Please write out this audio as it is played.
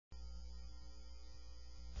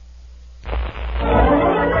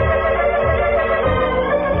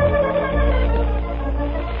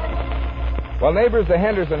Well, neighbors, the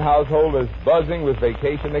Henderson household is buzzing with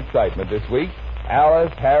vacation excitement this week.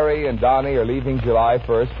 Alice, Harry, and Donnie are leaving July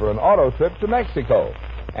 1st for an auto trip to Mexico.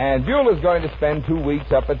 And Beulah's going to spend 2 weeks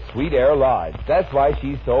up at Sweet Air Lodge. That's why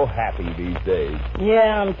she's so happy these days.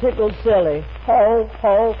 Yeah, I'm tickled silly. Ho,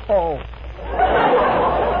 ho, ho.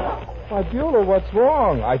 Why, Beulah, what's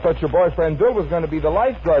wrong? I thought your boyfriend Bill was going to be the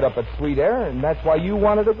lifeguard up at Sweet Air, and that's why you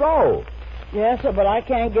wanted to go. Yes, sir, but I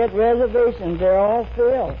can't get reservations. They're all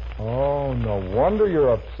filled. Oh, no wonder you're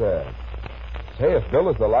upset. Say, if Bill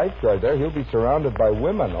is the lifeguard there, he'll be surrounded by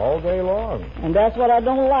women all day long. And that's what I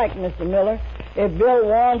don't like, Mr. Miller. If Bill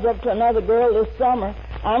warms up to another girl this summer,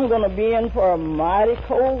 I'm going to be in for a mighty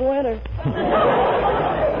cold winter.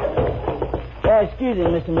 Oh, excuse me,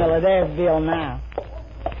 Mr. Miller. There's Bill now.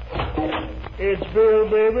 It's Bill,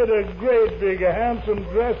 baby, the great big handsome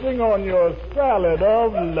dressing on your salad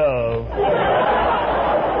of love.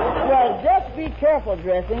 Well, just be careful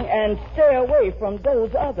dressing and stay away from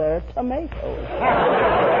those other tomatoes.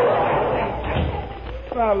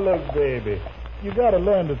 Now, look, baby, you got to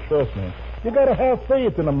learn to trust me. You got to have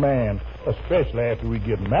faith in a man, especially after we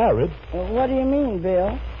get married. What do you mean,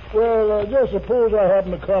 Bill? Well, just suppose I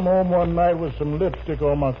happen to come home one night with some lipstick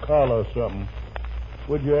on my collar or something.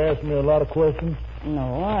 Would you ask me a lot of questions?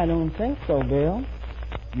 No, I don't think so, Bill.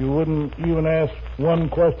 You wouldn't even ask one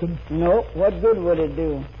question? No. What good would it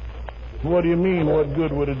do? What do you mean, what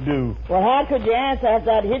good would it do? Well, how could you answer after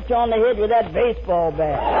I'd hit you on the head with that baseball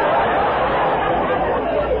bat?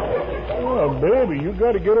 Well, baby, you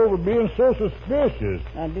got to get over being so suspicious.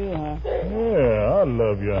 I do, huh? Yeah, I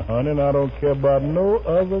love you, honey, and I don't care about no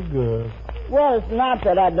other girl. Well, it's not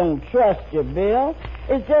that I don't trust you, Bill.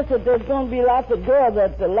 It's just that there's going to be lots of girls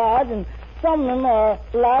at the lodge, and some of them are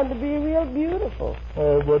allowed to be real beautiful.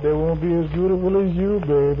 Oh, but they won't be as beautiful as you,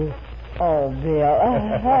 baby. Oh, Bill.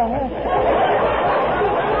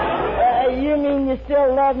 You mean you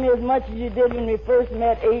still love me as much as you did when we first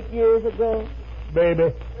met 8 years ago?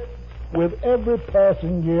 Baby, with every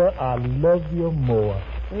passing year, I love you more.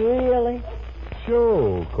 Really?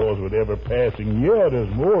 Sure, because with every passing year, there's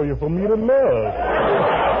more for me to love.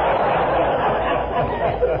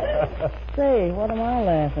 Say, what am I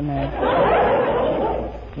laughing at?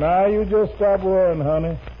 Now, you just stop worrying,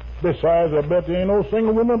 honey. Besides, I bet there ain't no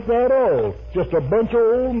single women up there at all. Just a bunch of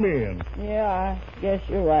old men. Yeah, I guess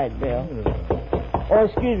you're right, Bill. Oh,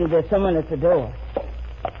 excuse me, there's someone at the door.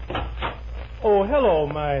 Oh, hello,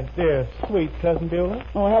 my dear sweet cousin Beulah.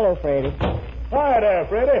 Oh, hello, Freddie. Hi there,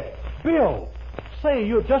 Freddie. Bill, say,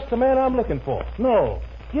 you're just the man I'm looking for. No.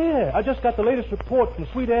 Yeah, I just got the latest report from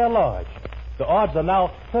Sweet Air Lodge. The odds are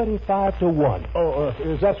now 35-1. Oh,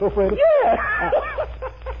 is that so, Freddie? Yeah.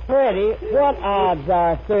 Freddie, what odds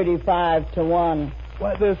are 35-1?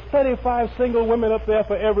 Well, there's 35 single women up there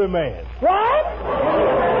for every man. What?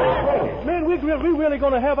 Man, we're really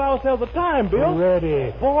going to have ourselves a time, Bill.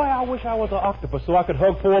 Ready. Boy, I wish I was an octopus so I could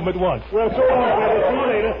hug 4 of them at once. Well, so long, Freddie. See you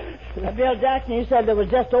later. Bill Jackson, you said there was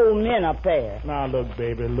just old men up there. Now, look,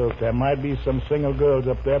 baby, look. There might be some single girls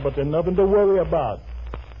up there, but they're nothing to worry about.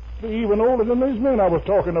 They're even older than these men I was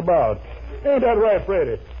talking about. Ain't that right,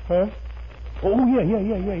 Freddie? Huh? Oh,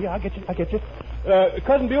 yeah. I get you.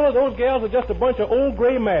 Cousin Beulah, those gals are just a bunch of old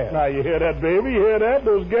gray mares. Now, you hear that, baby? You hear that?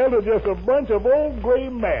 Those gals are just a bunch of old gray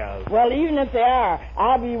mares. Well, even if they are,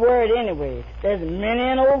 I'll be worried anyway. There's many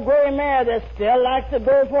an old gray mare that still likes to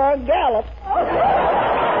go for a gallop.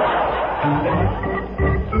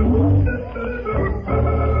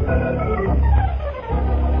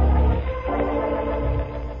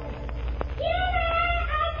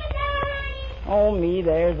 Oh, me,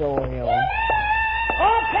 there's Oreo.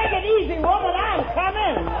 Oh, take it easy, woman. I'm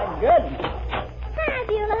coming. My goodness. Hi,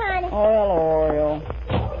 Beulah, honey. Oh, hello, Oreo.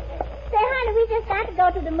 Say, honey, we just got to go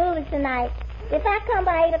to the movies tonight. If I come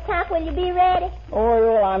by 8 o'clock, will you be ready?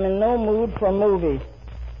 Oreo, I'm in no mood for movies.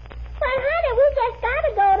 Well, honey, we just got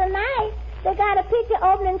to go tonight. They got a picture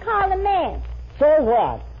opening called The Man. So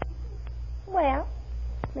what? Well,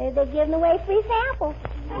 maybe they're giving away free samples.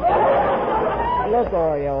 Look,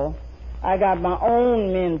 Oreo, I got my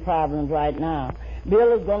own men problems right now.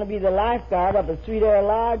 Bill is going to be the lifeguard up at Sweet Air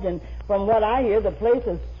Lodge, and from what I hear, the place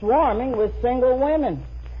is swarming with single women.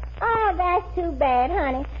 Oh, that's too bad,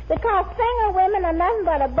 honey, because single women are nothing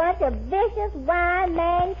but a bunch of vicious, wild,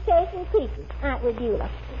 man-chasing creatures, aren't we, Beulah?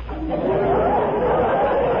 Well,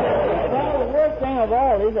 the worst thing of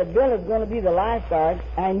all is that Bill is going to be the lifeguard,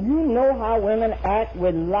 and you know how women act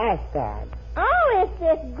with lifeguards. Oh, it's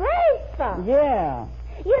disgraceful. Yeah.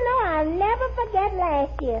 You know, I'll never forget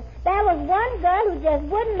last year. There was one girl who just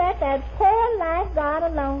wouldn't let that poor lifeguard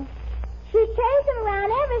alone. She chased him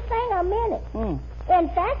around every single minute. In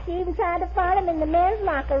fact, she even tried to follow him in the men's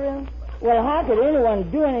locker room. Well, how could anyone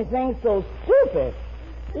do anything so stupid?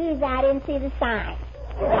 Easy, I didn't see the sign.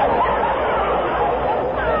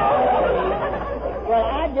 Well,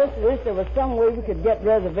 I just wish there was some way we could get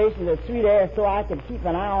reservations at Sweet Air so I could keep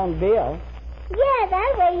an eye on Bill. Yeah,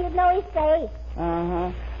 that way you'd know he's safe.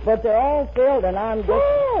 Uh-huh. But they're all filled, and I'm just...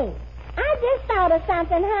 Hey, I just thought of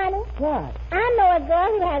something, honey. What? I know a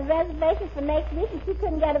girl who has reservations for next week, and she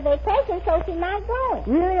couldn't get a vacation, so she's not going.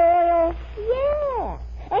 Really, Oriole? Yeah.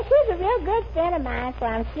 And she's a real good friend of mine, so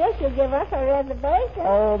I'm sure she'll give us her reservation.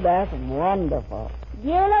 Oh, that's wonderful.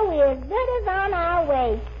 Beulah, we're as good as on our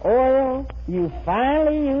way. Oriole, you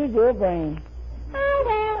finally used your brain. Oh,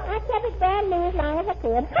 well, I kept it brand new as long as I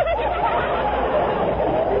could.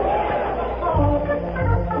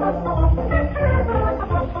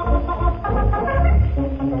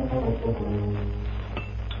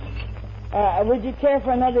 Would you care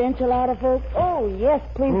for another enchilada, folks? Oh, yes,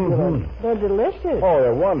 please, Beulah. They're delicious. Oh,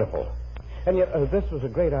 they're wonderful. And yet, this was a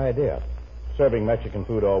great idea. Serving Mexican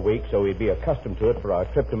food all week so we'd be accustomed to it for our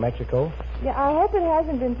trip to Mexico. Yeah, I hope it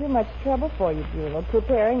hasn't been too much trouble for you, Beulah,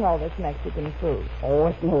 preparing all this Mexican food. Oh,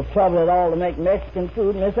 it's no trouble at all to make Mexican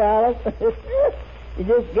food, Miss Alice. You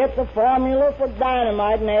just get the formula for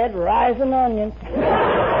dynamite and add rice and onions.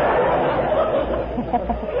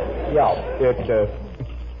 Yeah,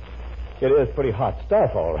 it is pretty hot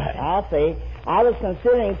stuff, all right. I'll say. I was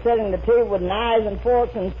considering setting the table with knives and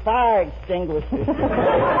forks and fire extinguishers.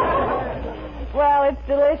 Well, it's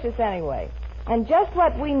delicious anyway. And just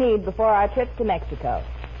what we need before our trip to Mexico.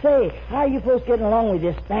 Say, how are you folks getting along with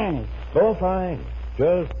your Spanish? Oh, fine.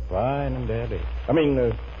 Just fine and dandy. I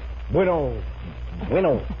mean, bueno.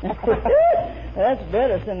 That's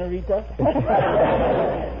better, Senorita.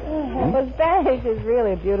 Well, Spanish is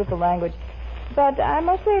really a beautiful language. But I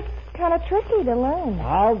must say it's kind of tricky to learn.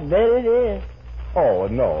 I'll bet it is. Oh,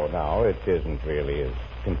 no, now, it isn't really as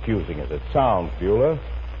confusing as it sounds, Beulah.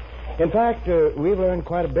 In fact, we learned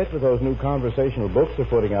quite a bit with those new conversational books they're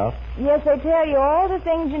putting out. Yes, they tell you all the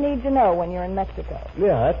things you need to know when you're in Mexico.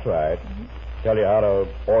 Yeah, that's right. Tell you how to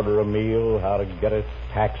order a meal, how to get a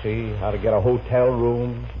taxi, how to get a hotel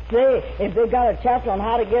room. Say, if they got a chapter on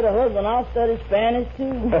how to get a husband, I'll study Spanish,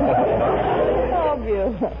 too. Oh,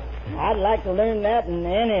 Beulah. I'd like to learn that in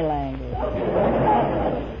any language.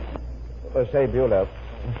 Say, Beulah,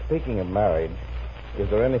 speaking of marriage, is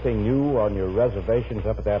there anything new on your reservations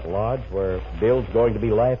up at that lodge where Bill's going to be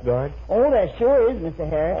lifeguard? Oh, there sure is, Mr.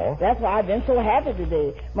 Harris. Oh? That's why I've been so happy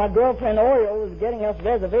today. My girlfriend Oriole is getting us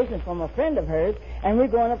reservations from a friend of hers, and we're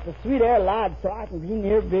going up to Sweet Air Lodge so I can be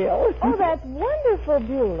near Bill. Oh, that's wonderful,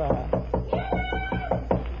 Beulah.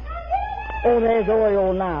 Oh, there's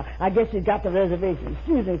Oriole now. I guess she's got the reservation.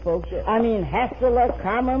 Excuse me, folks. I mean, hasta la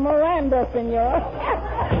Carmen Miranda, senor.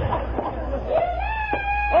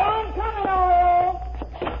 Oh, I'm coming, Oriole.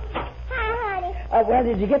 Hi, honey. Well,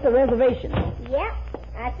 did you get the reservation? Yep.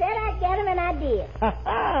 I said I'd get him, and I did.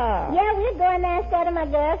 Ha-ha. Yeah, we're going there instead of my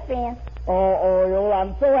girlfriend. Oh, Oriole,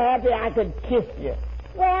 I'm so happy I could kiss you.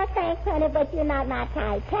 Well, thanks, honey, but you're not my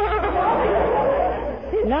type.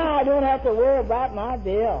 Now I don't have to worry about my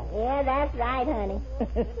bill. Yeah, that's right, honey.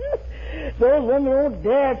 Those women don't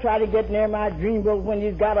dare try to get near my dreamboat when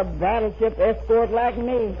you've got a battleship escort like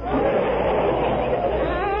me.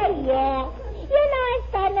 Yeah. You know, it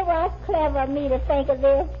certainly was clever of me to think of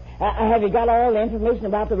this. Have you got all the information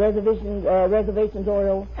about the reservations,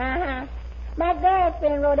 Oriole? Uh-huh. My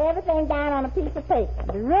girlfriend wrote everything down on a piece of paper.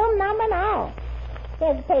 The room number and all.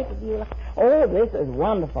 Here's the paper, Beulah. Oh, this is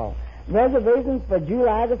wonderful. Reservations for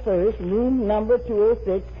July the 1st, room number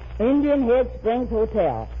 206, Indian Head Springs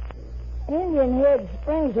Hotel. Indian Head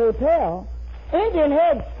Springs Hotel? Indian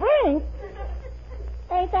Head Springs?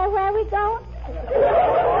 Ain't that where we going?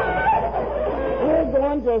 We're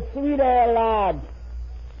going to Sweet Air Lodge.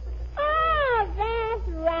 Oh, that's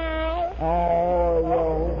right.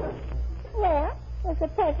 Oh, Well, it's a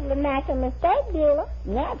perfectly natural mistake, Beulah.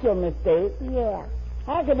 natural mistake. Yeah.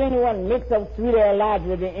 How could anyone mix up Sweet Air Lodge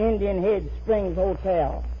with the Indian Head Springs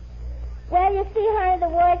Hotel? Well, you see, honey, the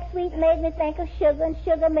word sweet made me think of sugar, and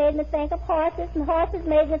sugar made me think of horses, and horses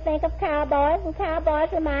made me think of cowboys, and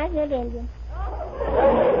cowboys remind me of Indians.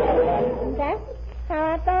 And that's how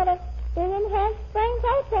I thought of Indian Head Springs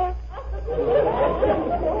Hotel.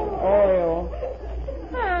 Oriole,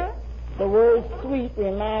 Huh? the word sweet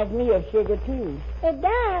reminds me of sugar, too. It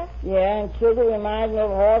does. Yeah, and sugar reminds me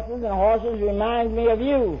of horses, and horses remind me of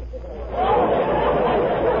you.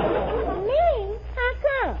 Me? How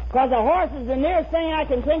come? Because a horse is the nearest thing I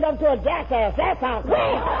can think of to a jackass. That's how come.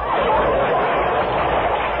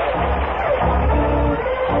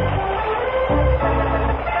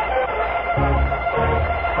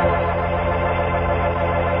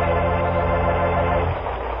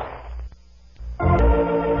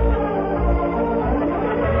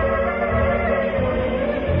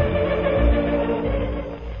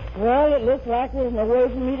 fact, there's no way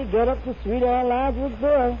for me to get up to Sweet Air Lodge with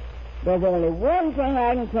Bill. There's only one thing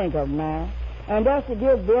I can think of now, and that's to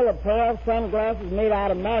give Bill a pair of sunglasses made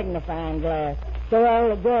out of magnifying glass, so all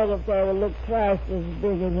the girls up there will look twice as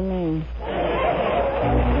big as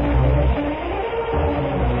me.